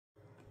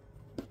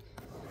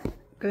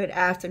Good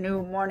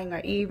afternoon, morning, or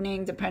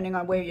evening, depending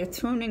on where you're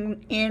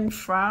tuning in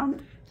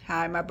from.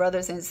 Hi, my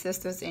brothers and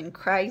sisters in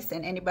Christ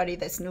and anybody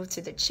that's new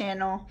to the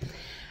channel.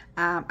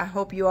 I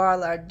hope you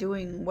all are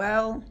doing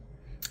well.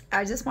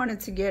 I just wanted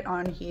to get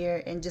on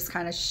here and just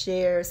kind of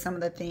share some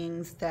of the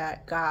things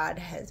that God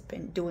has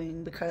been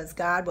doing, because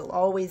God will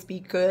always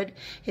be good.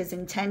 His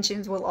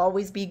intentions will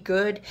always be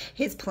good.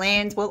 His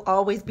plans will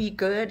always be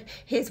good.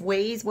 His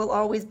ways will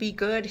always be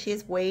good.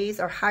 His ways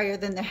are higher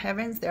than the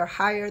heavens. They're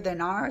higher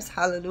than ours.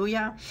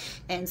 Hallelujah.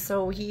 And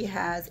so he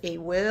has a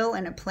will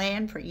and a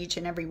plan for each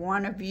and every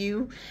one of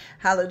you.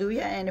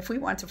 Hallelujah. And if we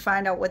want to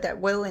find out what that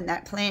will and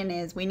that plan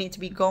is, we need to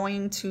be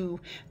going to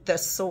the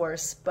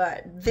source.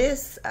 But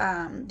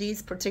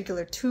these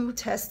particular two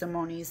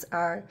testimonies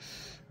are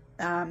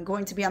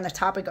going to be on the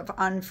topic of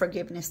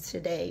unforgiveness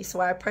today.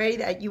 So I pray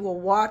that you will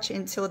watch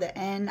until the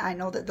end. I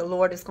know that the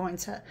Lord is going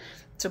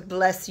to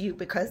bless you,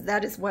 because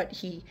that is what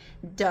he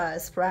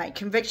does, right?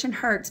 Conviction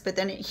hurts, but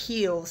then it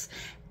heals.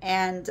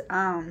 And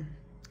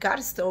God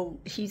is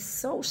he's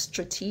so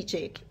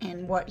strategic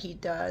in what he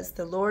does.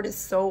 The Lord is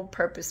so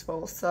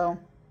purposeful. So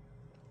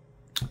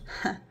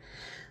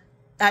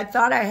I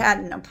thought I had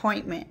an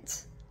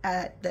appointment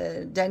at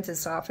the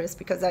dentist's office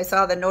because I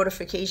saw the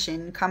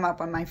notification come up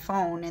on my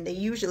phone, and they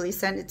usually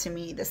send it to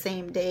me the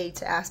same day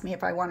to ask me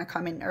if I want to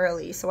come in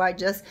early. So I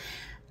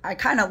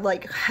kind of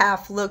like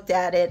half looked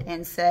at it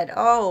and said,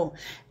 oh,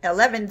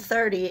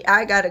 11:30,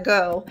 I gotta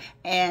go,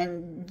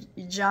 and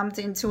jumped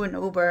into an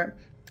Uber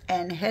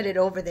and headed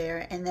over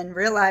there, and then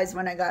realized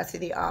when I got to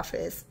the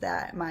office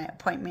that my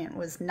appointment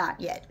was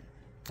not yet.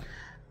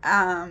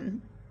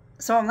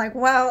 So I'm like,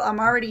 well, I'm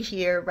already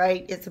here,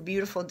 right? It's a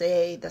beautiful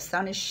day. The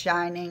sun is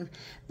shining.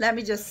 Let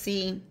me just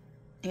see,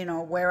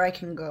 where I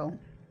can go.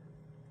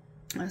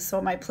 So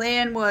my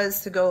plan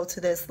was to go to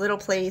this little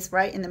place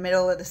right in the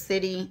middle of the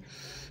city.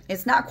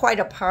 It's not quite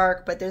a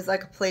park, but there's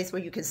like a place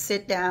where you can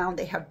sit down.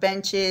 They have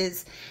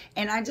benches,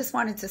 and I just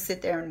wanted to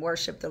sit there and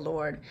worship the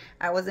Lord.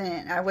 I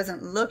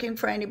wasn't looking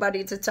for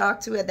anybody to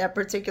talk to at that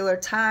particular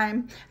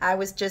time. I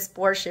was just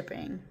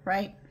worshiping,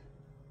 right?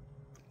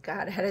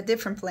 God had a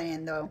different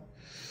plan though.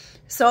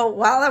 So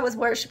while I was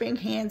worshiping,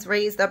 hands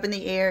raised up in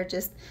the air,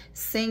 just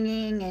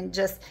singing and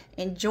just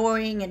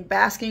enjoying and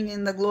basking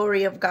in the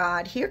glory of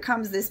God, here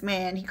comes this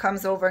man. He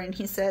comes over and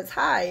he says,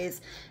 hi,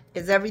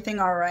 is everything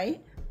all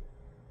right?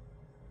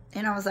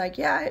 And I was like,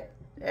 yeah,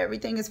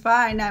 everything is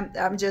fine.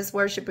 I'm just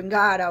worshiping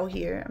God out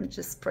here. I'm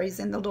just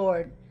praising the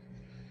Lord.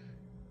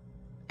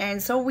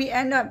 And so we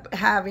end up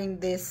having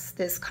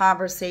this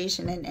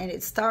conversation, and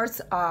it starts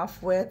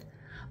off with,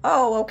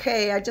 oh,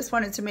 okay, I just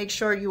wanted to make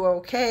sure you were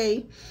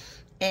okay.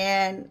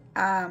 And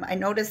I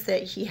noticed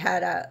that he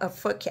had a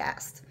foot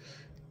cast.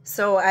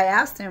 So I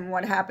asked him,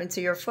 what happened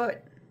to your foot?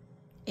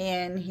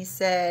 And he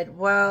said,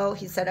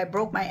 I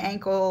broke my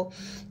ankle,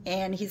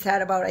 and he's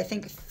had about, I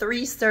think,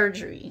 3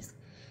 surgeries.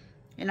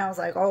 And I was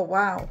like, oh,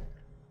 wow.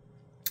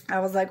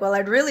 I was like, well,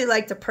 I'd really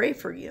like to pray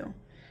for you.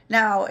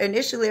 Now,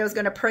 initially, I was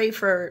going to pray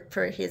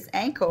for his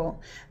ankle,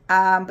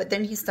 but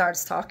then he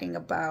starts talking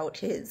about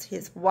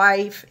his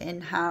wife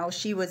and how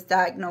she was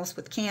diagnosed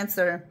with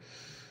cancer.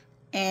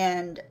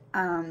 And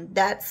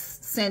that's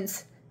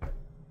since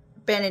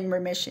been in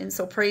remission.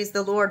 So praise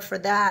the Lord for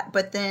that.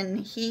 But then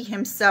he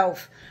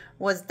himself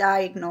was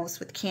diagnosed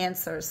with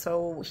cancer.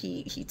 So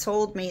he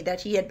told me that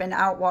he had been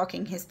out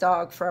walking his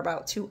dog for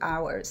about 2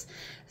 hours.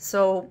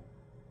 So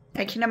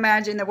I can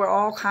imagine there were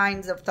all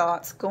kinds of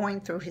thoughts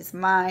going through his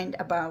mind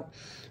about,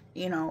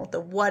 the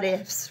what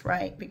ifs,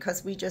 right?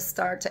 Because we just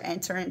start to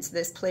enter into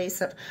this place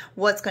of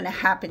what's going to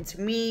happen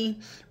to me,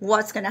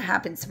 what's going to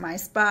happen to my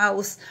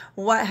spouse,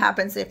 what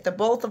happens if the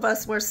both of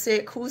us were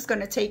sick, who's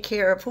going to take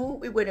care of who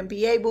we wouldn't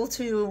be able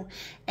to,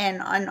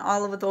 and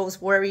all of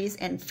those worries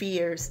and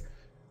fears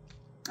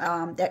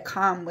that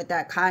come with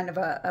that kind of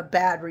a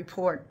bad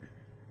report.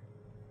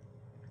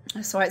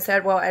 So I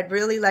said, well, I'd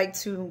really like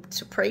to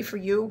pray for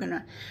you. I'm going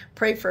to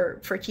pray for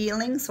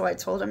healing. So I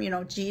told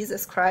him,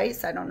 Jesus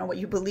Christ, I don't know what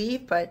you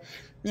believe, but,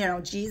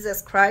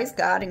 Jesus Christ,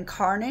 God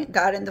incarnate,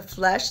 God in the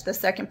flesh, the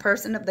second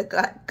person of the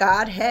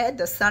Godhead,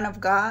 the Son of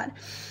God.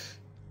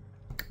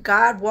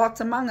 God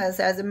walked among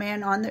us as a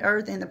man on the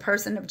earth in the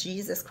person of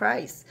Jesus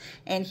Christ.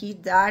 And he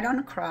died on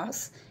a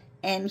cross,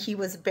 and he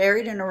was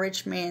buried in a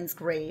rich man's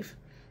grave.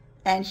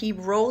 And he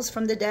rose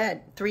from the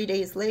dead 3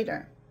 days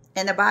later.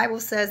 And the Bible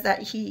says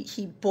that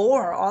he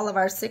bore all of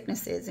our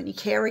sicknesses, and he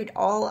carried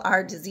all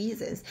our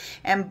diseases.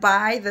 And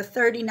by the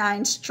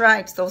 39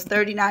 stripes, those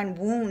 39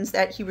 wounds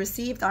that he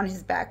received on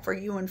his back for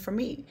you and for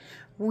me,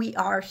 we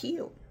are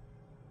healed.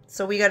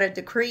 So we got to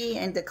decree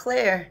and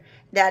declare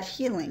that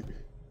healing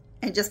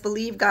and just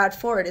believe God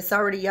for it. It's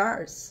already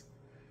ours.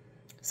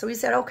 So he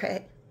said,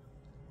 okay.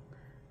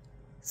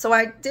 So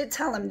I did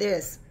tell him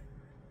this.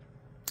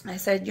 I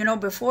said,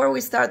 before we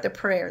start the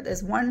prayer,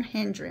 there's one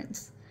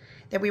hindrance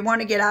that we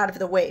want to get out of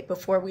the way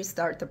before we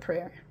start the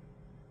prayer.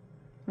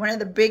 One of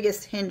the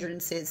biggest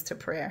hindrances to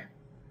prayer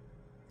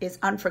is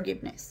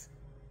unforgiveness.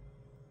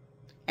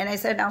 And I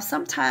said, now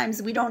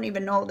sometimes we don't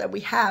even know that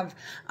we have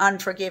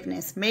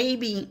unforgiveness.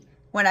 Maybe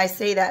When I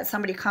say that,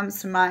 somebody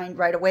comes to mind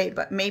right away,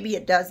 but maybe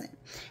it doesn't.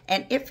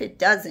 And if it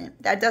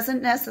doesn't, that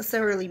doesn't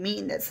necessarily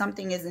mean that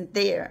something isn't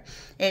there.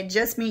 It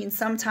just means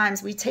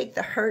sometimes we take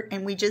the hurt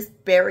and we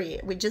just bury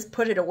it. We just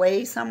put it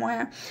away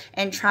somewhere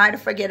and try to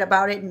forget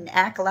about it and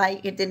act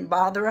like it didn't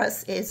bother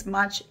us as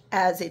much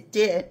as it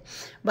did.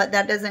 But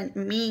that doesn't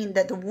mean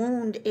that the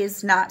wound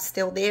is not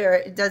still there.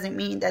 It doesn't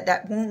mean that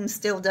that wound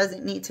still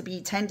doesn't need to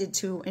be tended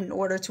to in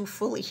order to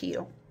fully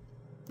heal.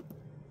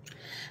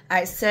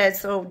 I said,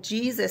 so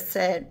Jesus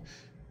said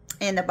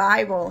in the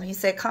Bible, he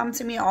said, come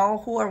to me all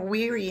who are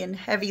weary and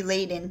heavy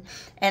laden,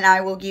 and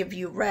I will give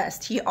you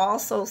rest. He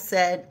also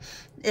said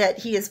that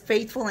he is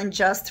faithful and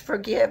just to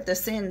forgive the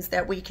sins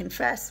that we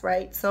confess,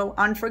 right? So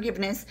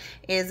unforgiveness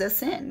is a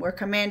sin. We're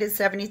commanded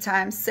 70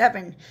 times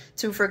 7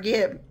 to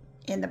forgive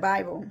in the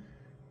Bible.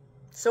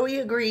 So he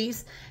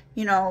agrees,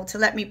 to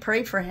let me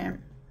pray for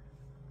him.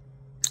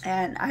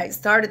 And I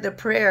started the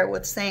prayer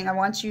with saying, I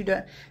want you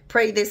to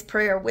pray this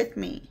prayer with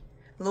me.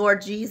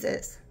 Lord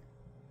Jesus,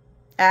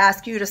 I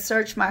ask you to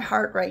search my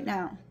heart right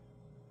now.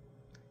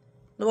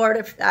 Lord,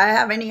 if I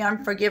have any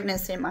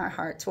unforgiveness in my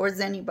heart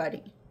towards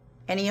anybody,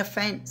 any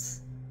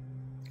offense,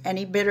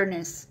 any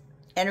bitterness,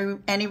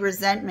 any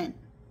resentment,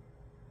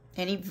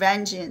 any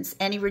vengeance,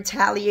 any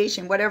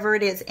retaliation, whatever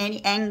it is,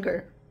 any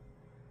anger,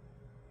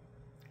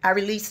 I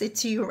release it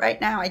to you right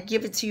now. I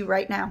give it to you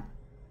right now.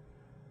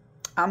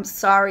 I'm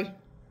sorry.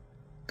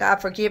 God,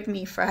 forgive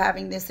me for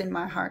having this in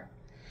my heart.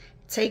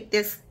 Take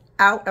this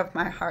out of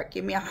my heart.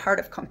 Give me a heart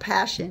of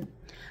compassion,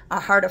 a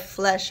heart of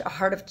flesh, a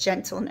heart of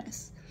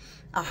gentleness,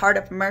 a heart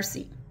of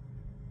mercy.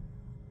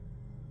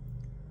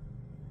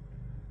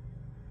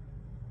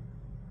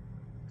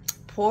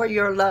 Pour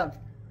your love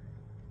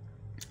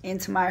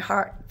into my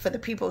heart for the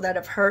people that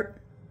have hurt,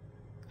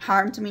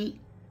 harmed me,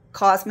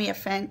 caused me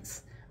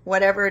offense,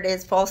 whatever it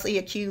is, falsely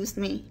accused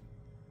me,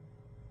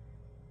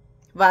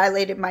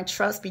 violated my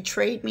trust,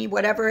 betrayed me,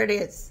 whatever it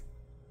is.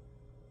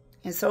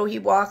 And so he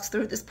walks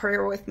through this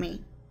prayer with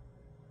me.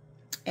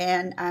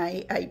 And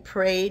I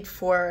prayed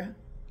for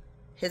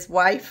his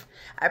wife.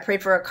 I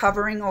prayed for a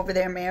covering over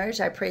their marriage.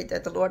 I prayed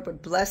that the Lord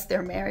would bless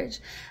their marriage.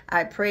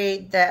 I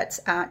prayed that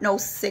no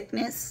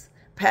sickness,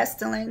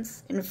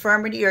 pestilence,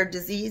 infirmity, or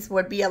disease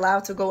would be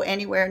allowed to go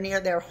anywhere near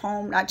their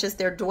home, not just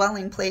their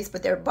dwelling place,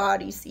 but their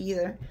bodies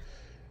either.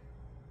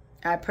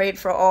 I prayed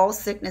for all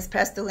sickness,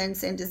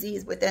 pestilence, and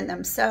disease within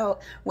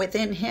themselves,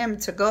 within him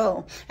to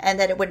go, and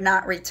that it would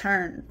not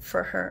return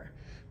for her.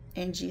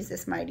 In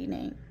Jesus' mighty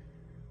name.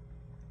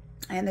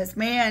 And this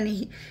man,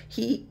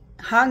 he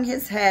hung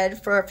his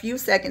head for a few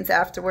seconds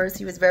afterwards.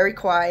 He was very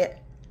quiet.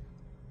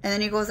 And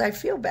then he goes, I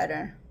feel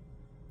better.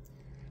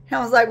 And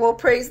I was like, well,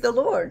 praise the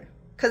Lord.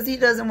 Because he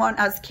doesn't want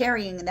us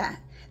carrying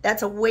that.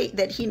 That's a weight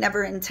that he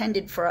never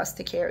intended for us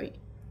to carry.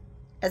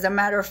 As a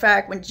matter of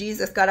fact, when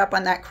Jesus got up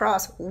on that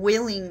cross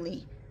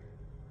willingly,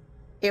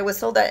 it was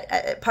so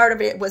that, part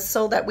of it was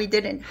so that we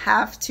didn't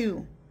have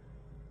to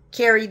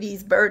carry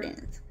these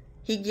burdens.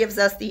 He gives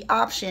us the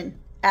option.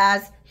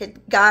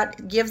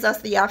 God gives us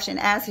the option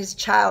as his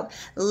child,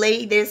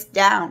 lay this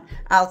down.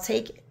 I'll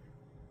take it.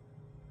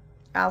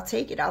 I'll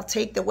take it. I'll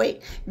take the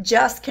weight.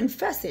 Just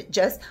confess it.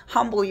 Just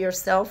humble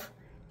yourself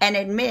and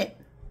admit,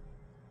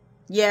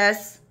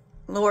 yes,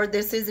 Lord,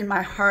 this is in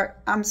my heart.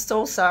 I'm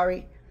so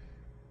sorry.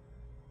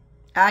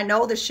 I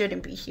know this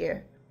shouldn't be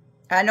here.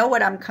 I know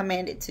what I'm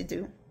commanded to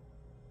do.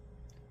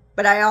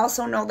 But I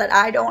also know that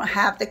I don't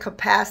have the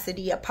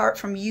capacity apart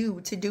from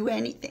you to do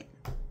anything.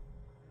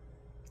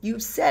 You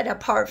said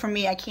apart from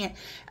me,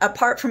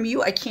 apart from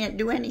you, I can't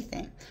do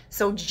anything.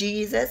 So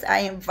Jesus, I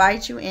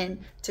invite you in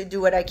to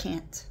do what I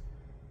can't.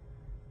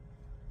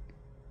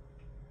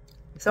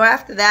 So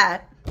after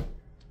that,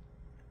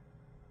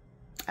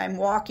 I'm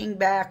walking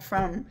back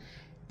from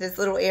this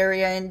little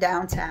area in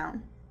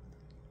downtown.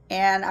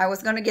 And I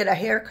was going to get a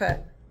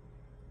haircut.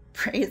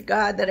 Praise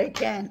God that I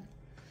can.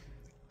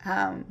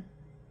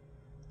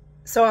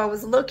 So I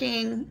was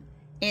looking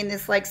in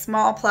this like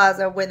small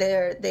plaza where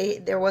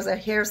there was a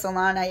hair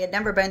salon. I had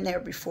never been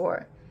there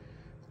before.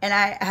 And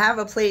I have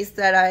a place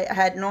that I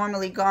had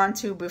normally gone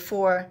to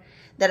before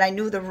that I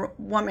knew the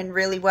woman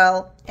really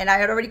well. And I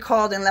had already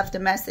called and left a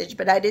message,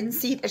 but I didn't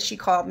see that she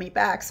called me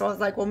back. So I was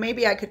like, well,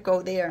 maybe I could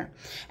go there.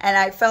 And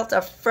I felt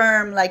a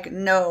firm like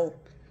no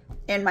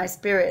in my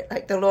spirit.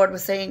 Like the Lord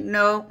was saying,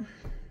 no,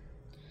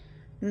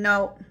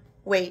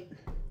 wait.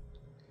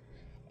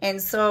 And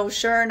so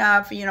sure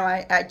enough,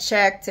 I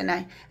checked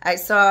and I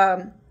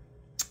saw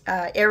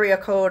area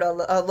code,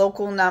 a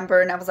local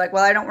number. And I was like,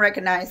 well, I don't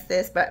recognize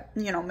this, but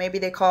maybe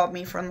they called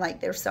me from like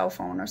their cell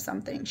phone or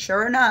something.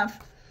 Sure enough,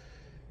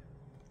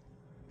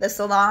 the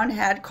salon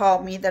had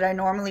called me that I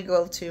normally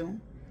go to.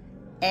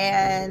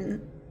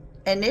 And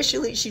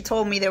initially she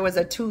told me there was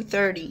a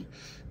 2:30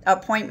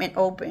 appointment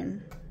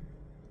open.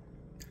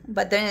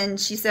 But then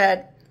she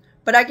said,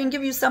 but I can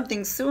give you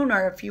something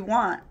sooner if you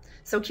want.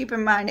 So keep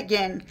in mind,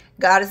 again,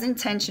 God is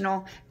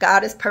intentional.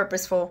 God is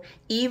purposeful.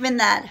 Even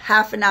that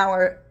half an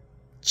hour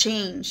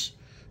change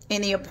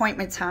in the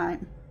appointment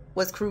time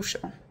was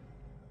crucial.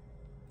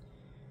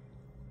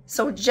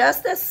 So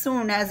just as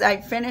soon as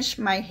I finished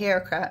my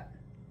haircut,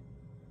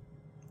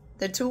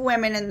 the two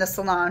women in the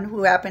salon,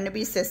 who happen to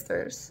be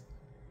sisters,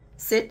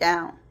 sit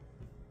down.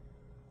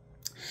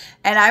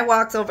 And I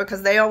walked over,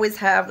 because they always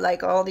have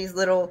like all these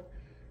little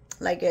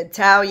like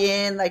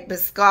Italian, like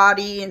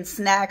biscotti and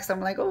snacks.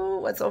 I'm like, oh,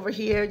 what's over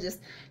here? Just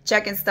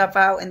checking stuff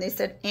out. And they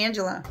said,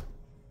 Angela,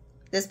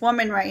 this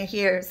woman right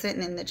here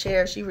sitting in the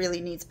chair, she really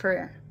needs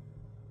prayer.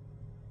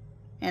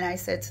 And I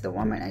said to the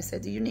woman, I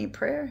said, do you need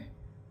prayer?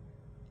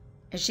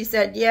 And she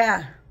said,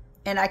 yeah.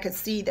 And I could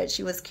see that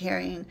she was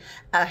carrying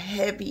a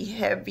heavy,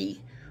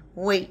 heavy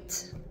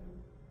weight.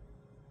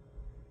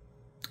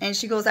 And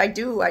she goes, I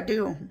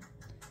do.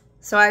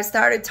 So I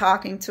started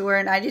talking to her,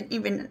 and I didn't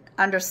even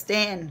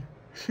understand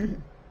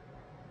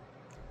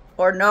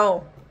or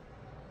know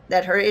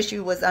that her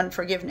issue was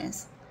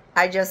unforgiveness.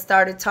 I just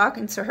started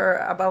talking to her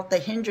about the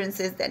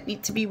hindrances that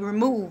need to be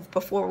removed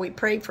before we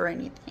pray for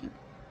anything.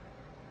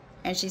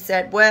 And she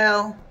said,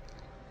 well,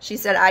 she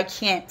said, I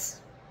can't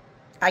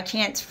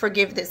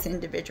forgive this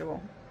individual.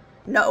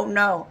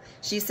 No.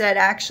 She said,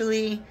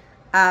 actually,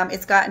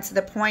 it's gotten to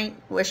the point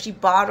where she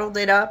bottled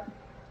it up,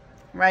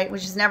 right?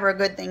 Which is never a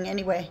good thing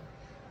anyway.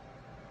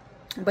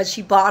 But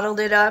she bottled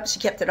it up. She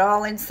kept it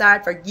all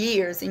inside for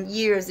years and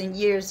years and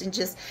years, and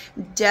just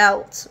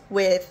dealt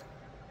with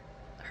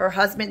her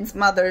husband's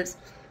mother's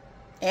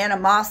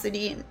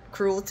animosity and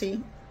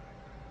cruelty.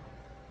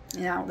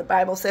 You know, the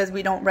Bible says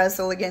we don't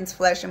wrestle against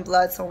flesh and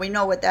blood, so we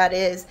know what that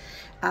is.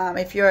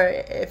 If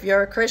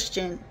you're a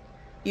Christian,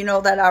 you know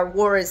that our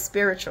war is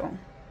spiritual.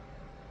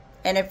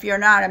 And if you're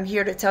not, I'm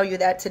here to tell you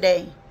that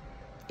today.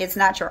 It's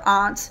not your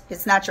aunt,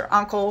 it's not your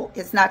uncle,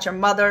 it's not your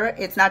mother,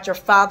 it's not your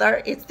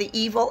father. It's the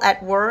evil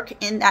at work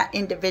in that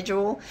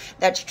individual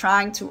that's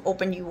trying to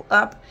open you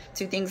up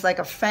to things like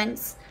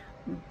offense,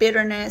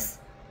 bitterness,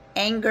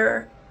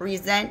 anger,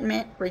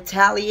 resentment,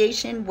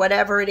 retaliation,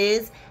 whatever it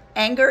is.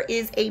 Anger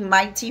is a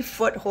mighty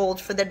foothold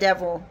for the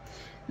devil.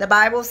 The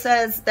Bible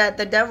says that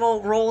the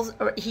devil prowls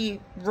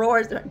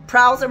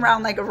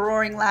around like a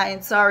roaring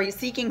lion,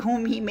 seeking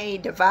whom he may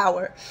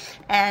devour.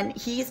 And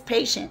he's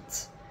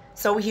patient.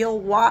 So he'll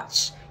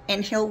watch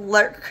and he'll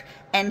lurk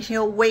and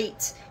he'll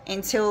wait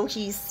until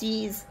he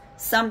sees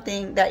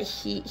something that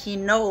he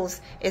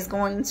knows is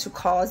going to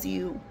cause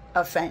you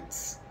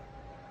offense.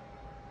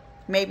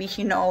 Maybe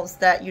he knows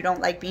that you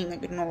don't like being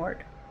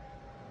ignored.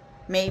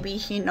 Maybe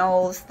he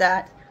knows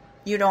that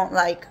you don't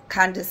like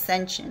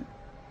condescension,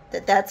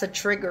 that's a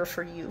trigger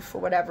for you for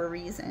whatever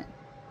reason.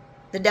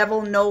 The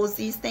devil knows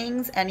these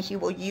things, and he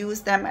will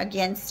use them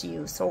against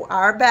you. So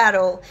our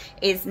battle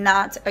is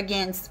not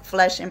against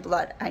flesh and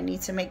blood. I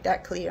need to make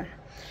that clear.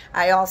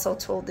 I also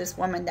told this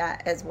woman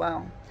that as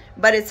well.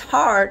 But it's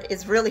hard.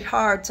 It's really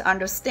hard to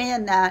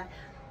understand that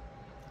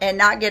and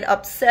not get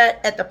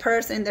upset at the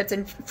person that's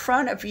in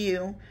front of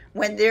you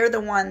when they're the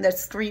one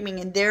that's screaming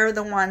and they're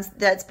the ones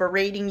that's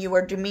berating you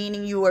or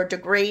demeaning you or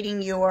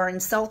degrading you or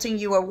insulting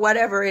you or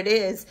whatever it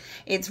is.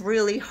 It's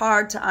really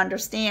hard to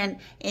understand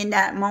in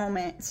that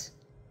moment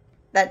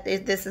that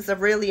this is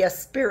really a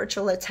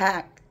spiritual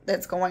attack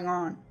that's going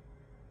on.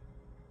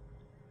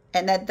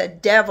 And that the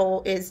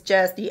devil is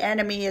just, the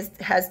enemy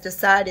has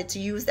decided to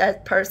use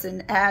that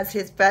person as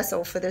his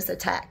vessel for this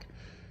attack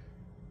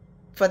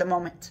for the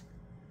moment.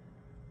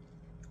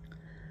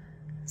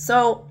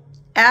 So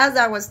as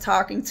I was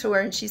talking to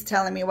her and she's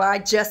telling me, well, I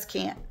just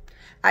can't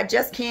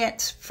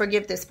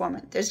forgive this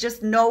woman. There's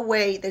just no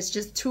way. There's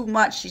just too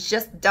much. She's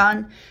just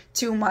done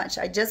too much.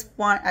 I just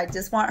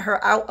want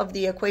her out of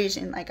the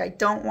equation. Like, I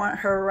don't want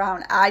her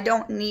around. I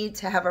don't need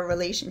to have a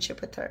relationship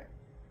with her.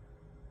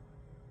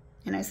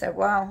 And I said,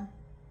 well,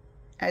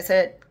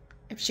 if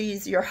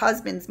she's your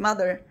husband's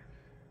mother,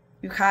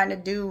 you kind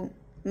of do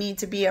need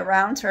to be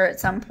around her at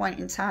some point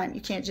in time.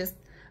 You can't just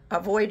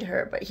avoid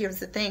her. But here's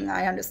the thing.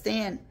 I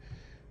understand,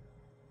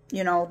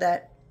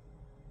 that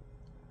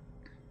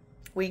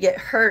we get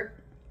hurt,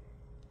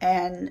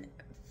 and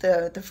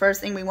the first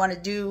thing we want to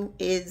do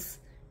is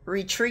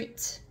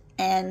retreat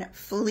and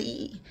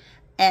flee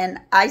and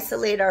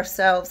isolate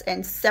ourselves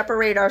and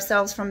separate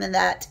ourselves from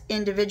that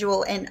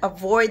individual and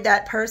avoid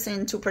that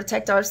person to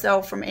protect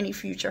ourselves from any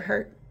future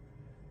hurt.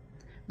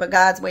 But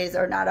God's ways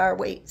are not our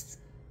ways.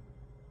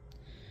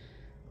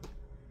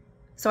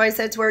 So I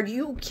said to her,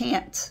 you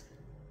can't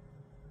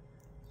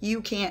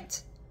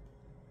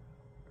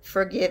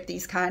forgive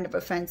these kind of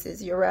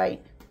offenses. You're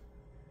right.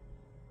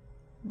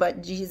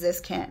 But Jesus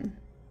can.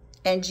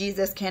 And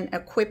Jesus can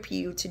equip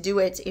you to do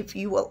it if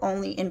you will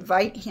only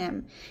invite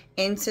him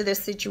into the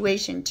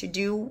situation to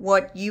do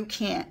what you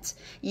can't,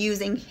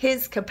 using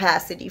his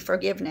capacity for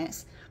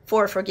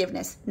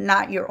forgiveness,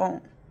 not your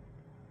own.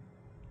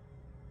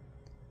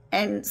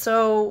 And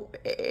so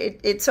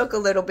it took a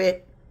little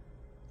bit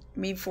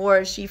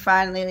before she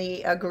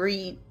finally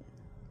agreed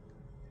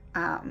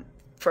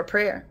for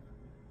prayer.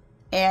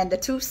 And the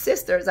two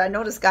sisters, I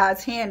noticed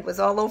God's hand was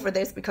all over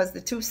this, because the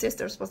two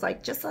sisters was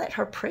like, just let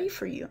her pray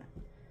for you.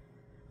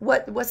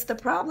 What's the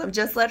problem?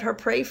 Just let her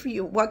pray for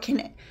you. What can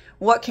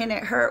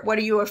it hurt? What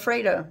are you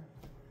afraid of?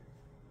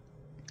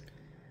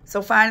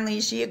 So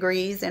finally she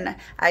agrees, and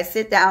I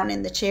sit down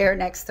in the chair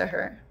next to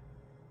her.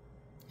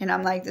 And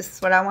I'm like, this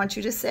is what I want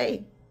you to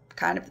say.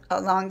 Kind of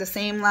along the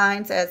same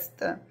lines as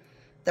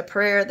the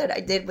prayer that I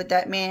did with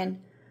that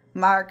man,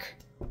 Mark,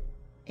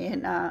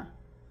 in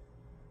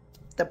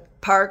the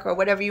park or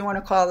whatever you want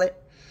to call it.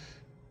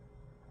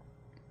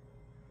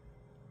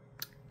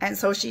 And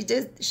so she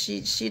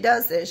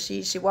does this.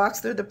 She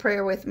walks through the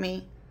prayer with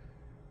me.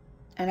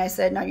 And I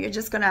said, no, you're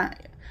just going to,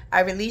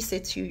 I release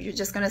it to you. You're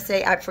just going to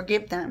say, I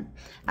forgive them.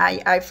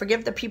 I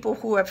forgive the people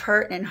who have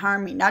hurt and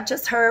harmed me. Not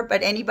just her,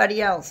 but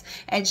anybody else.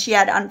 And she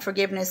had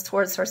unforgiveness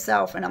towards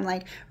herself. And I'm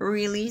like,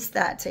 release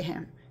that to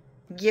him.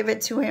 Give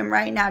it to him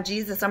right now.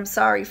 Jesus, I'm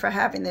sorry for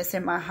having this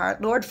in my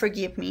heart. Lord,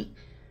 forgive me.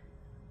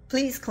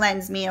 Please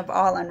cleanse me of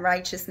all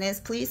unrighteousness.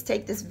 Please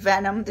take this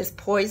venom, this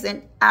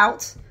poison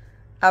out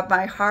of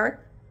my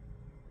heart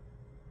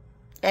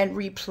and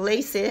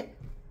replace it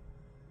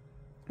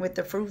with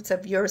the fruits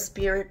of your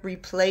spirit.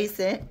 Replace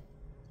it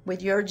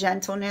with your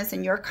gentleness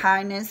and your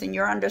kindness and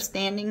your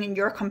understanding and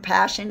your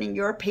compassion and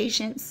your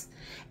patience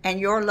and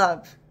your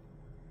love.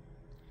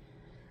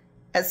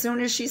 As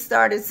soon as she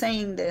started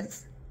saying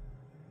this,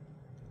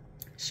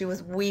 she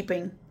was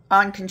weeping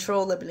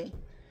uncontrollably,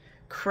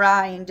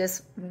 crying,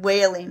 just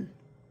wailing.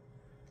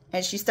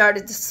 And she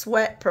started to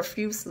sweat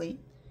profusely.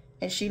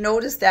 And she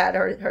noticed that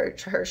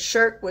her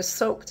shirt was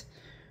soaked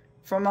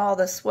from all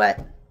the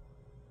sweat.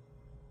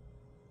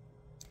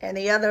 And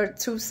the other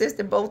two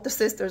sisters, both the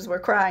sisters were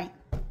crying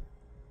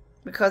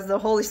because the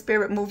Holy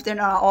Spirit moved in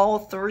on all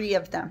three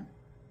of them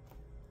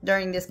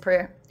during this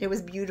prayer. It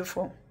was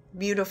beautiful,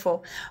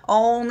 beautiful.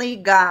 Only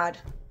God,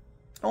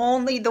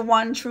 only the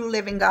one true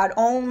living God,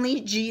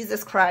 only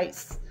Jesus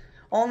Christ,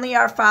 only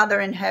our Father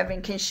in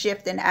heaven can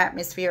shift an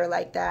atmosphere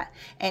like that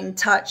and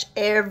touch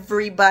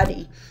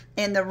everybody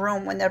in the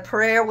room when the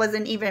prayer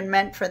wasn't even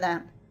meant for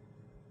them.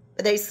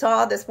 They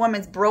saw this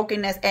woman's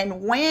brokenness,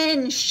 and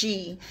when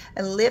she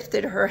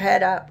lifted her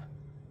head up,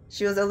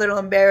 she was a little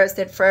embarrassed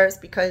at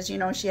first because, you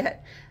know, she had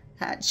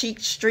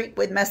cheeks streaked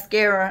with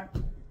mascara.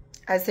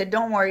 I said,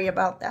 don't worry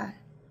about that.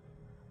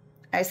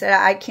 I said,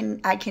 I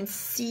can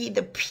see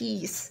the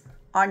peace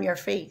on your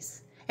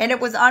face. And it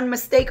was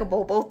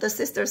unmistakable. Both the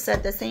sisters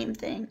said the same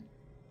thing.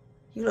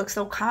 You look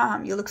so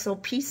calm. You look so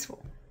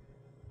peaceful.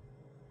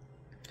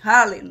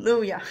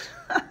 Hallelujah.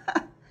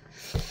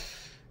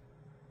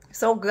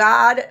 So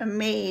God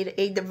made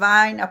a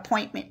divine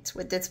appointment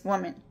with this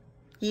woman.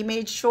 He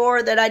made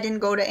sure that I didn't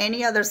go to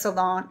any other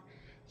salon.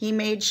 He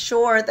made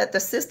sure that the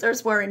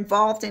sisters were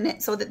involved in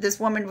it so that this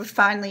woman would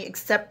finally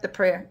accept the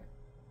prayer.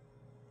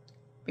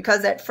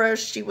 Because at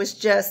first she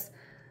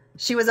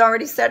was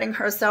already setting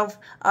herself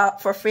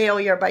up for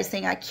failure by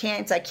saying, I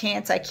can't.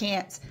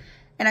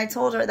 And I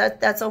told her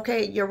that that's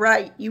okay. You're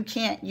right. You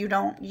can't. You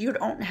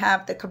don't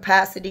have the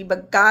capacity,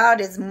 but God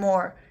is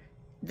more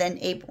than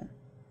able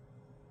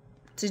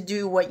to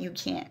do what you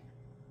can't.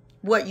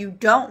 What you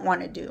don't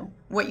want to do,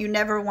 what you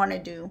never want to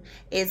do,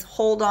 is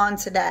hold on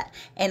to that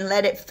and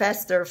let it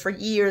fester for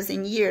years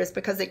and years,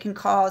 because it can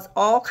cause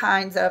all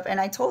kinds of, and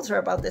I told her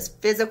about this,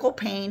 physical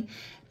pain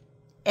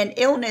and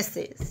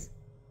illnesses.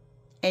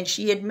 And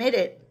she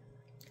admitted,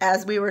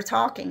 as we were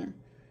talking,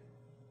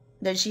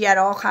 that she had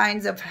all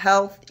kinds of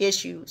health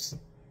issues,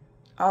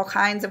 all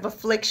kinds of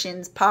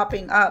afflictions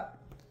popping up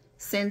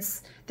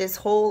since this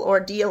whole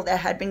ordeal that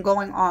had been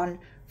going on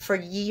for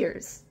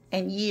years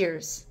and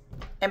years.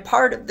 And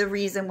part of the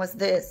reason was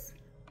this.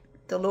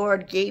 The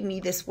Lord gave me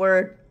this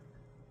word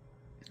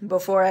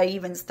before I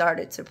even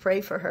started to pray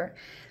for her,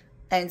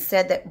 and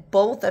said that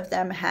both of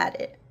them had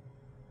it.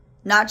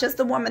 Not just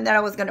the woman that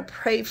I was going to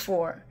pray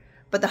for,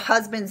 but the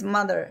husband's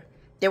mother.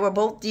 They were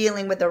both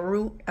dealing with a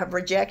root of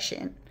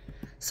rejection.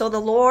 So the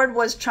Lord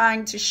was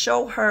trying to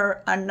show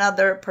her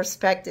another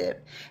perspective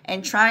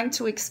and trying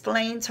to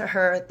explain to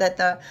her that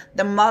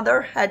the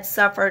mother had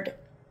suffered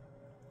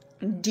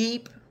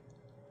deep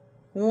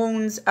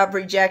wounds of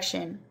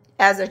rejection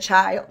as a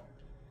child.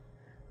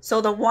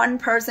 So the one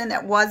person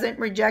that wasn't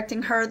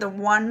rejecting her, the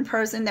one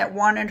person that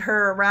wanted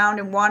her around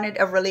and wanted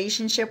a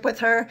relationship with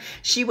her,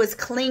 she was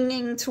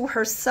clinging to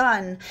her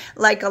son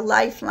like a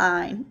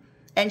lifeline.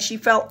 And she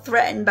felt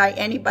threatened by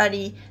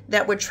anybody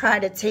that would try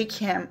to take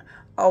him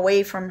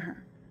away from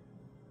her.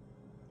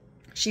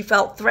 She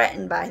felt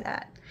threatened by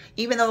that.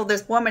 Even though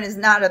this woman is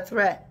not a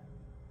threat.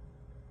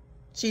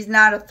 She's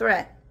not a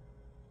threat.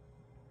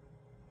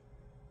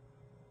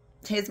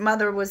 His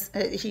mother was,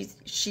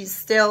 she's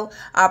still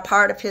a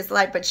part of his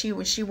life, but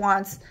she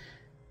wants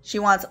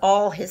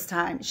all his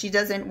time. She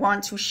doesn't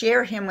want to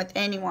share him with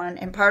anyone.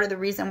 And part of the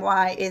reason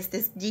why is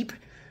this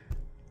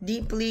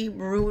deeply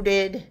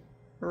rooted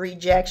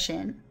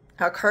rejection,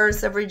 a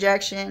curse of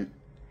rejection,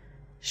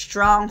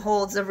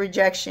 strongholds of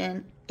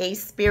rejection, a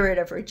spirit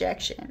of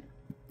rejection.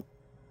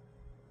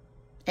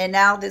 And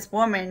now this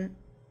woman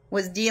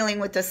was dealing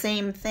with the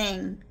same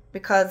thing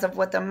because of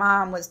what the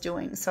mom was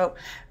doing. So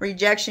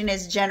rejection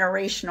is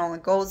generational.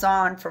 It goes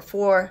on for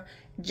 4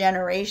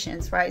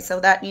 generations, right? So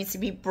that needs to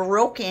be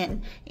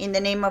broken in the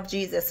name of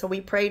Jesus. So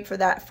we prayed for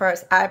that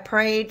first. I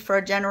prayed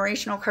for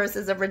generational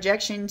curses of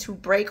rejection to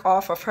break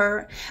off of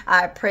her.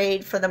 I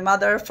prayed for the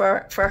mother,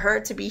 for her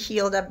to be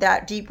healed of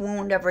that deep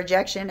wound of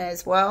rejection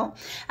as well.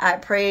 I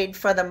prayed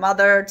for the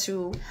mother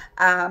to,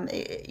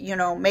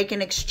 make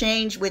an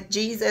exchange with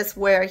Jesus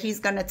where he's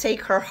going to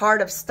take her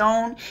heart of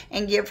stone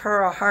and give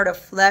her a heart of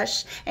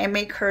flesh and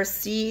make her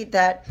see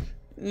that,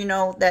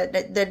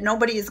 that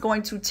nobody is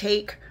going to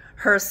take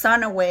her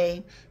son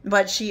away,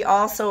 but she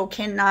also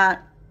cannot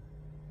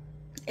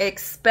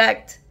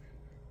expect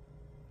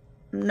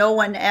no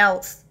one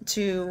else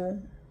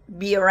to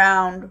be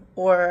around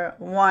or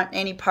want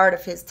any part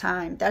of his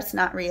time. That's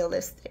not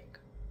realistic.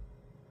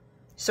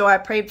 So I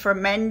prayed for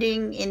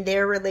mending in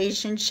their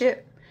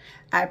relationship.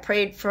 I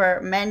prayed for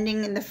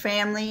mending in the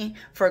family,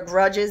 for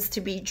grudges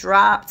to be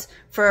dropped,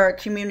 for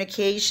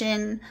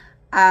communication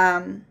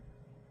to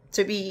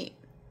be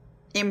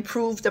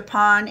improved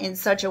upon in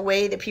such a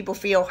way that people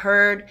feel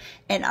heard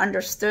and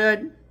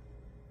understood.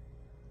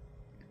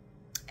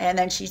 And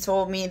then she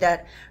told me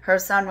that her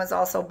son was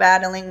also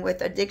battling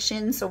with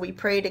addiction, so we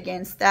prayed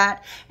against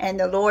that. And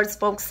the Lord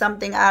spoke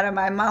something out of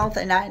my mouth,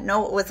 and I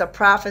know it was a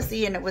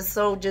prophecy, and it was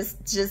so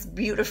just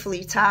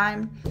beautifully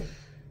timed.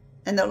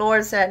 And the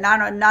Lord said,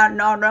 not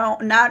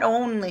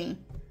only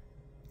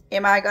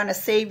am I going to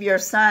save your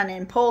son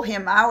and pull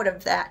him out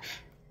of that,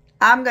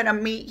 I'm going to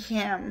meet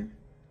him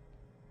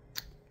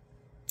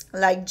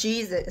like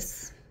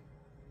Jesus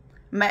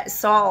met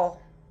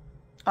Saul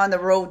on the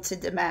road to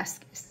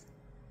Damascus.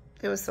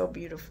 It was so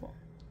beautiful.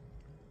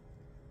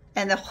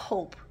 And the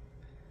hope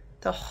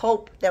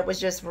that was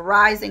just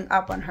rising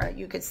up on her,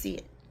 you could see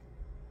it.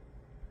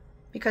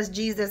 Because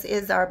Jesus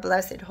is our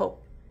blessed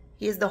hope.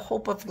 He is the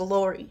hope of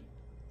glory.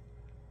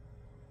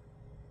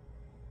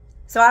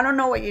 So I don't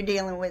know what you're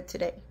dealing with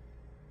today.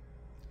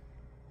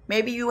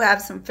 Maybe you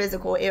have some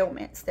physical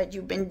ailments that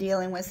you've been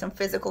dealing with, some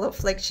physical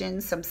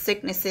afflictions, some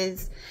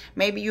sicknesses.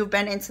 Maybe you've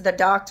been into the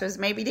doctors.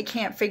 Maybe they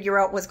can't figure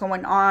out what's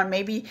going on.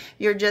 Maybe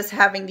you're just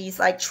having these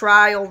like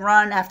trial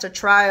run after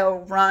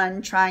trial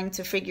run, trying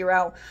to figure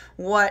out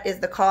what is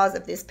the cause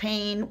of this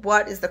pain,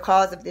 what is the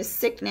cause of this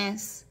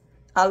sickness.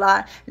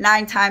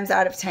 9 times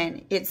out of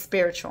 10, it's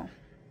spiritual.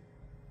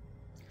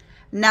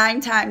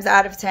 9 times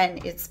out of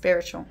 10, it's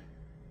spiritual.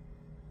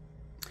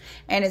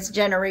 And it's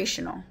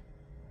generational.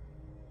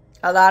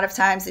 A lot of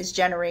times it's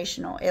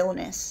generational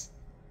illness.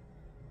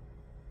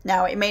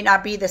 Now, it may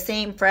not be the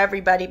same for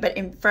everybody, but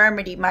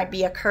infirmity might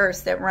be a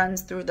curse that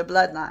runs through the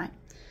bloodline.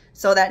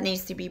 So that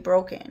needs to be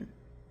broken.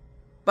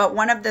 But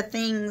one of the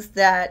things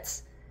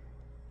that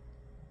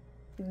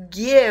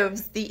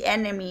gives the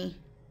enemy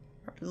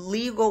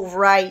legal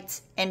right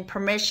and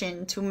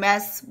permission to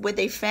mess with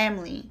a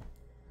family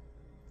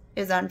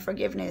is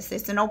unforgiveness.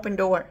 It's an open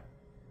door.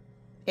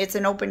 It's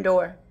an open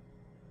door.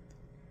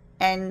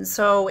 And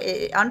so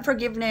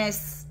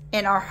unforgiveness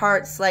in our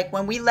hearts, like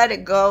when we let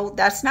it go,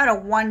 that's not a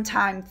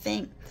one-time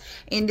thing.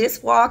 In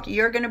this walk,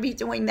 you're going to be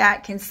doing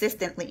that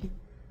consistently.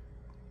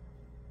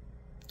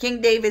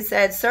 King David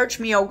said, "Search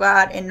me, O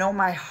God, and know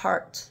my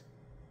heart.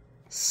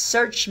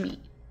 Search me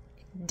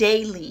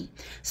daily.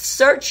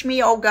 Search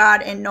me, O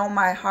God, and know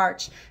my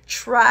heart.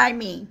 Try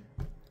me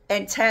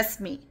and test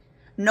me.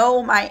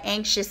 Know my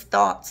anxious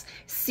thoughts.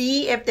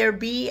 See if there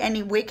be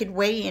any wicked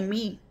way in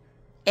me,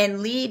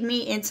 and lead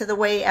me into the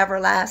way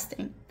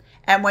everlasting."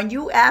 And when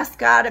you ask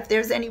God if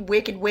there's any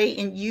wicked way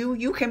in you,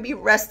 you can be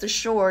rest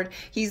assured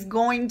he's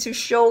going to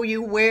show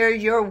you where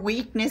your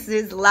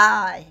weaknesses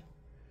lie.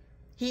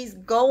 He's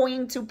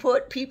going to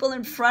put people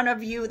in front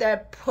of you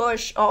that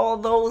push all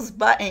those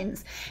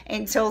buttons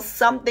until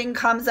something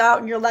comes out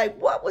and you're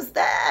like, what was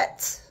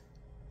that?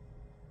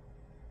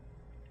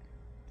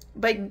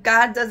 But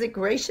God does it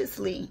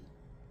graciously.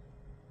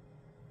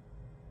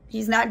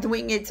 He's not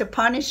doing it to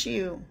punish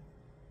you.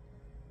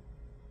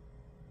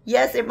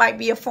 Yes, it might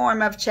be a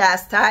form of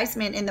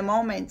chastisement in the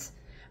moment,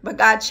 but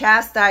God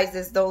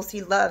chastises those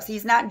he loves.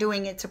 He's not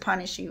doing it to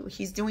punish you.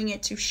 He's doing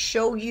it to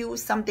show you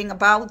something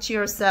about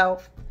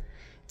yourself,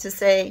 to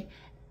say,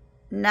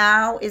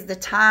 now is the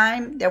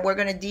time that we're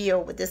going to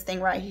deal with this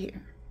thing right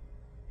here.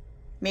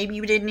 Maybe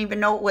you didn't even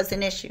know it was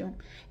an issue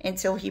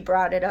until he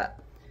brought it up.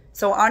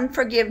 So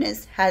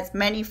unforgiveness has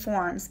many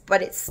forms,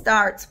 but it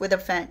starts with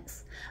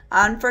offense.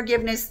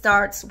 Unforgiveness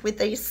starts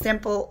with a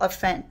simple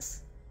offense.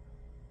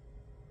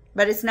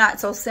 But it's not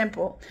so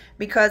simple,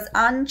 because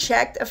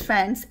unchecked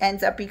offense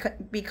ends up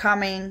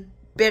becoming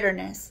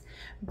bitterness.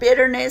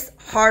 Bitterness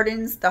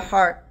hardens the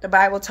heart. The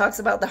Bible talks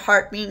about the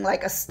heart being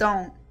like a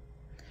stone.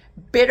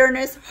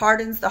 Bitterness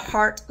hardens the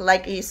heart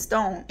like a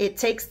stone. It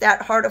takes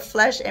that heart of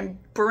flesh and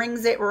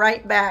brings it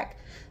right back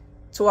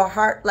to a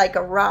heart like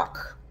a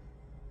rock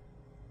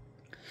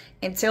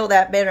until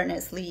that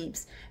bitterness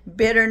leaves.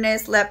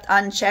 Bitterness left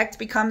unchecked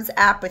becomes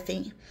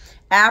apathy.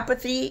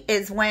 Apathy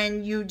is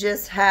when you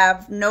just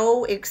have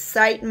no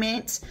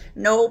excitement,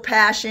 no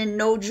passion,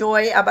 no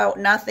joy about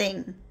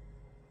nothing,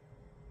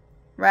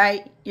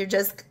 right? You're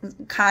just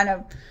kind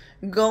of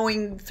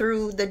going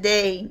through the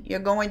day. You're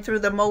going through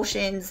the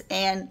motions,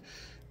 and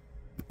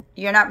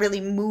You're not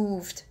really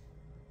moved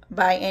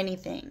by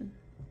anything.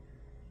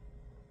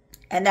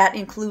 And that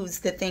includes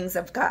the things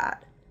of God.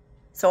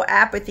 So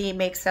apathy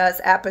makes us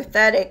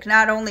apathetic,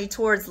 not only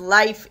towards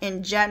life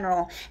in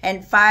general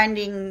and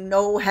finding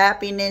no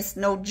happiness,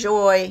 no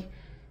joy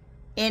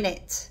in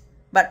it,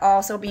 but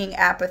also being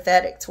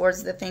apathetic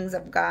towards the things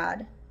of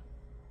God.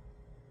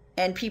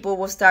 And people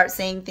will start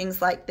saying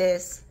things like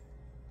this.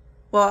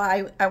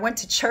 Well, I went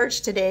to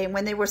church today, and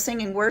when they were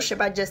singing worship,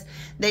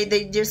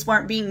 they just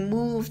weren't being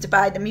moved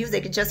by the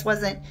music. It just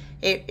wasn't,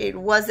 it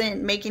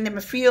wasn't making them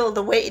feel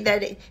the way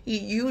that it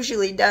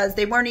usually does.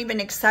 They weren't even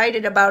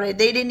excited about it.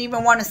 They didn't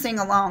even want to sing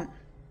along.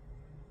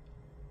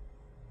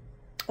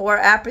 Or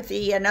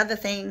apathy, another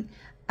thing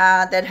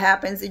that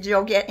happens is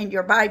you'll get in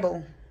your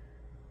Bible.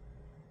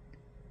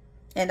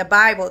 In the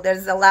Bible,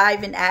 there's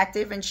alive and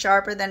active and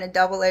sharper than a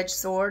double-edged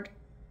sword.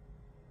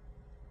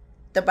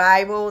 The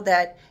Bible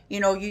that,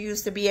 you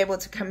used to be able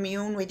to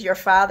commune with your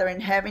Father in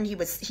heaven.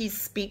 He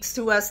speaks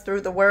to us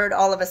through the word.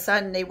 All of a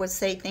sudden they would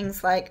say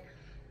things like,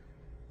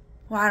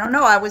 well, I don't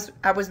know. I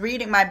was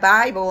reading my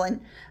Bible,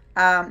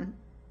 and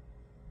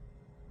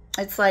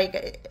it's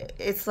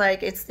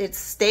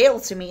stale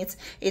to me.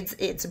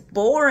 It's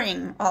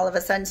boring all of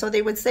a sudden. So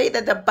they would say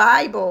that the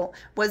Bible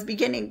was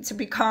beginning to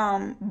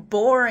become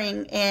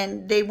boring,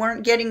 and they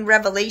weren't getting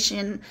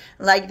revelation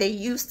like they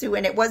used to,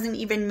 and it wasn't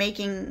even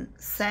making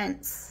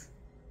sense.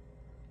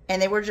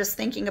 And they were just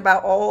thinking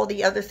about all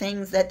the other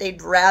things that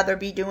they'd rather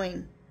be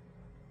doing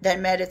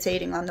than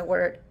meditating on the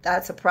word.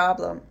 That's a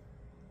problem.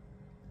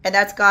 And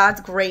that's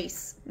God's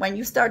grace. When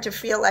you start to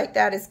feel like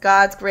that, it's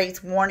God's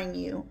grace warning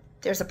you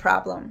there's a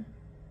problem.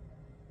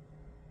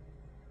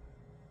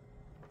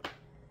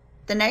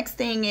 The next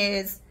thing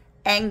is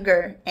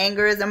anger.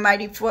 Anger is a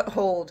mighty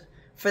foothold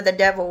for the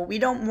devil. We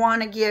don't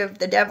want to give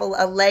the devil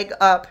a leg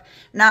up,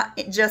 not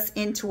just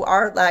into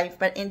our life,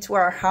 but into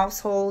our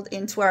household,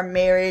 into our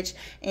marriage,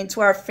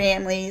 into our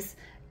families,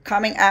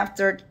 coming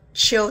after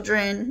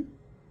children.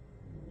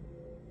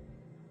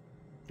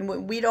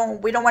 We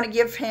don't want to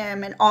give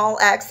him an all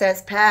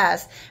access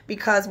pass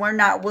because we're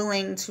not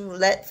willing to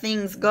let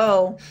things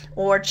go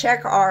or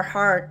check our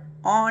heart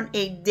on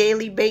a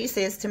daily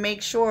basis to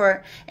make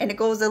sure. And it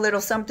goes a little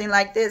something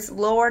like this: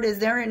 Lord, is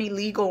there any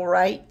legal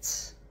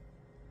right?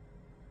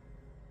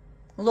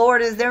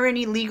 Lord, is there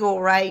any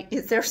legal right?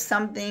 Is there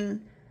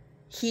something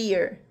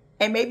here?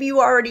 And maybe you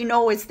already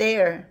know it's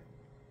there.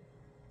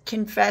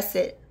 Confess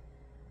it.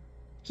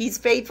 He's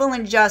faithful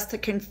and just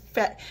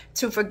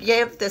to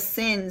forgive the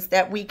sins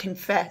that we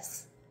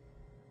confess.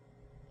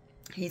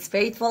 He's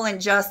faithful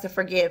and just to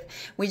forgive.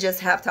 We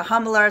just have to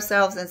humble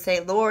ourselves and say,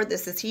 Lord,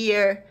 this is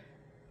here.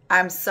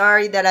 I'm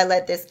sorry that I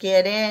let this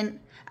get in.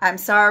 I'm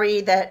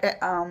sorry that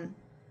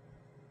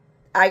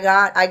I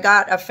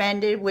got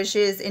offended, which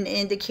is an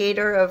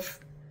indicator of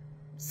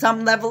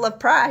some level of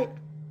pride,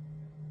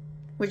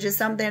 which is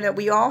something that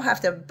we all have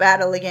to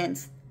battle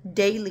against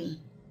daily,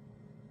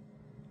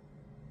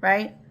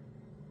 right?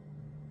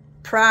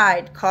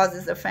 Pride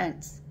causes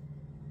offense,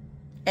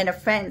 and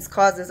offense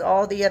causes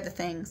all the other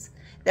things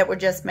that were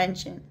just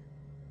mentioned.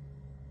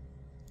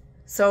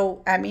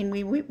 So, I mean,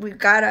 we've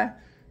got to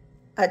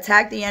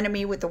attack the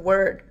enemy with the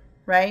word,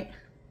 right?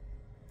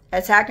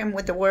 Attack him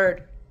with the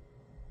word.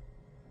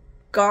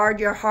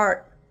 Guard your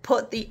heart.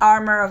 Put the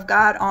armor of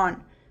God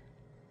on.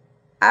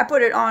 I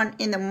put it on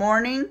in the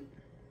morning,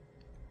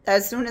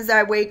 as soon as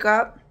I wake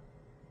up,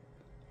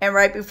 and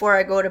right before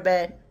I go to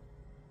bed.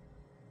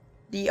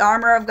 The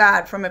armor of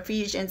God from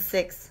Ephesians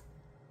 6.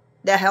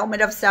 The helmet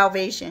of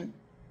salvation.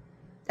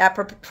 That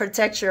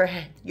protects your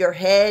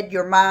head,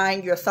 your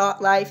mind, your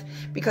thought life,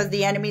 because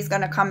the enemy's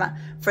going to come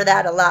for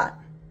that a lot.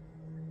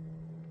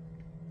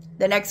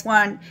 The next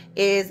one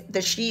is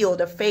the shield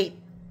of faith.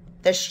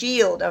 The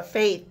shield of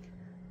faith.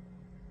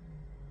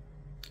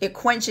 It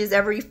quenches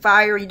every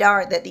fiery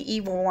dart that the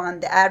evil one,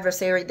 the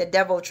adversary, the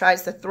devil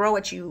tries to throw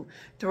at you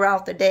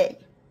throughout the day.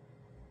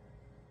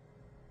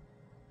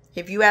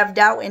 If you have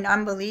doubt and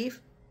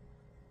unbelief,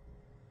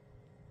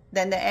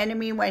 then the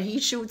enemy, when he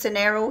shoots an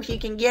arrow, he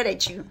can get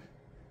at you.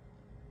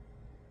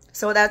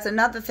 So that's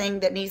another thing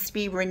that needs to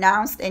be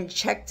renounced and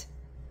checked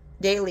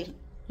daily.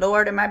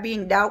 Lord, am I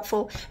being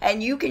doubtful?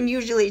 And you can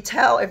usually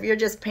tell if you're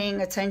just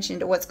paying attention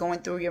to what's going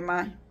through your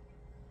mind.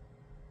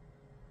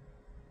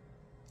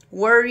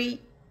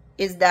 Worry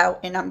is doubt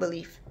and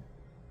unbelief.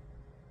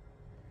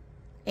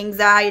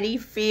 Anxiety,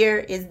 fear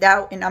is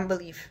doubt and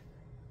unbelief.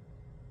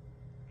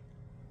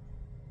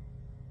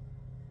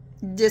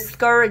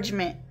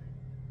 Discouragement,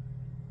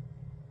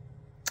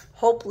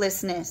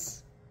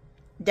 hopelessness,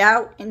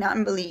 doubt and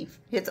unbelief.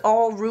 It's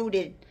all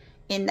rooted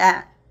in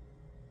that.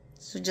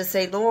 So just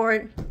say,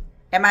 Lord,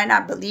 am I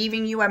not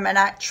believing you? Am I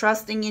not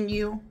trusting in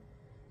you?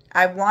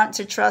 I want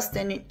to trust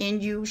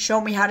in you.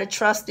 Show me how to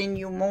trust in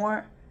you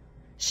more.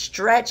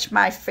 Stretch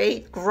my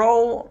faith,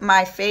 grow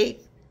my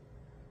faith,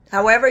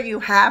 however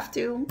you have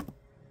to.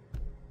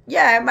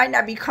 Yeah, it might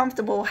not be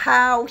comfortable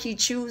how he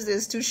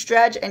chooses to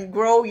stretch and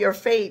grow your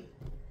faith.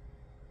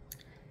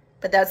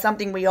 But that's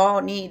something we all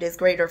need, is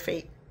greater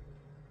faith.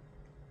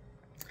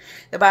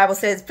 The Bible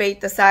says faith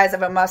the size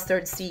of a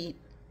mustard seed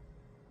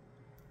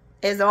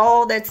is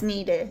all that's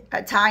needed,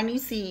 a tiny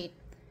seed.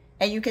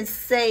 And you can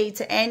say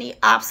to any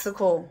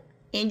obstacle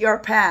in your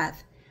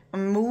path,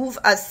 move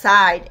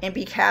aside and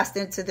be cast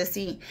into the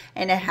sea.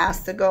 And it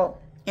has to go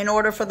in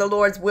order for the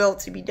Lord's will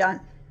to be done.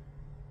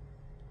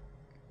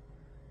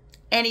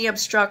 Any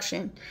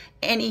obstruction,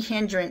 any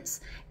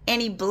hindrance,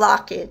 any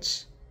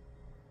blockage,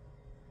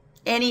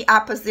 any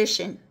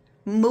opposition,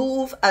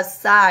 move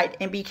aside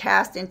and be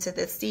cast into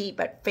the sea.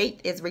 But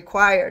faith is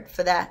required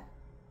for that.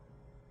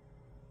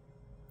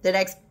 The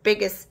next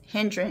biggest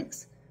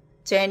hindrance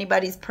to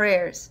anybody's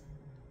prayers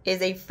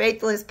is a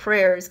faithless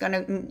prayer. Is going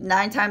to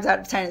 9 times out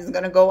of 10 is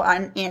going to go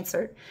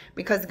unanswered,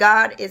 because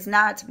God is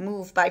not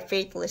moved by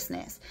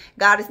faithlessness.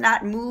 God is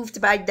not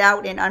moved by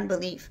doubt and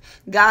unbelief.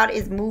 God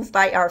is moved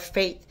by our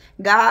faith.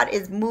 God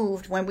is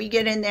moved when we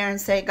get in there and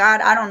say,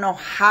 God, I don't know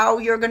how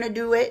you're going to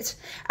do it.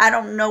 I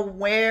don't know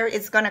where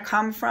it's going to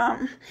come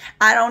from.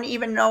 I don't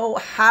even know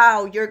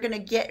how you're going to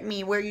get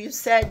me where you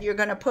said you're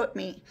going to put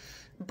me.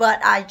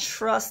 But I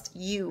trust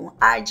you.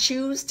 I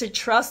choose to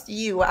trust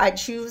you. I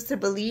choose to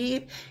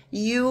believe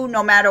you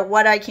no matter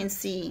what I can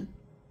see.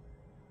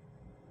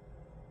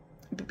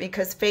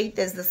 Because faith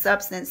is the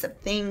substance of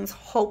things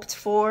hoped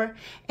for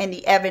and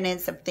the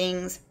evidence of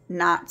things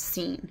not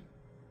seen.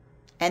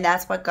 And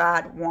that's what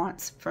God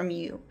wants from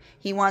you.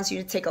 He wants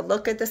you to take a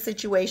look at the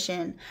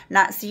situation,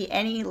 not see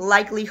any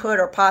likelihood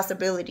or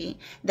possibility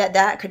that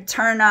that could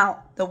turn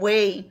out the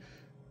way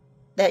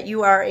that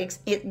you are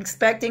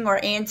expecting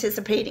or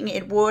anticipating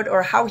it would,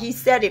 or how he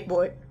said it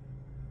would.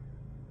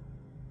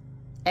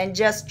 And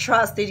just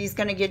trust that he's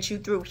going to get you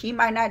through. He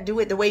might not do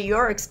it the way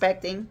you're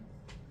expecting.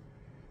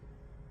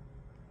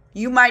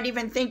 You might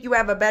even think you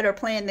have a better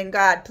plan than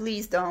God.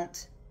 Please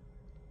don't.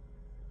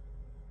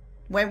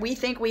 When we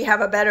think we have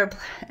a better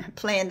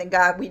plan than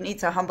God, we need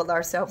to humble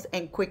ourselves,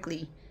 and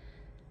quickly.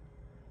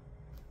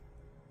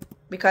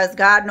 Because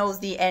God knows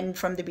the end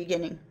from the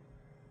beginning.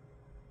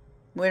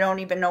 We don't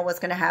even know what's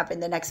going to happen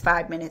the next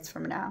 5 minutes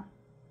from now.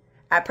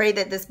 I pray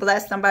that this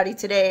blessed somebody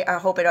today. I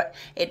hope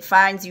it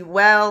finds you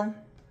well.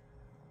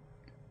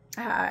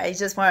 I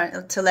just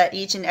want to let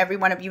each and every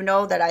one of you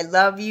know that I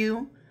love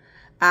you.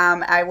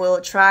 I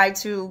will try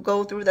to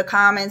go through the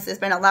comments. There's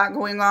been a lot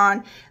going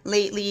on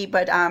lately,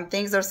 but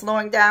things are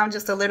slowing down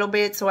just a little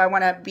bit. So I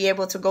want to be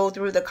able to go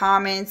through the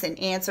comments and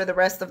answer the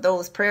rest of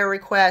those prayer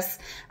requests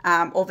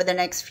over the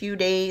next few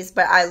days.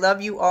 But I love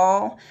you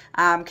all.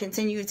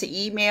 Continue to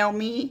email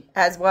me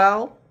as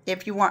well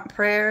if you want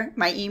prayer.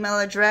 My email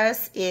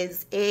address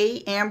is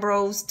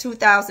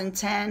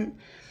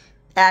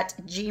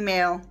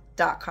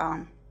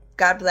aambrose2010@gmail.com.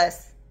 God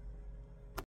bless.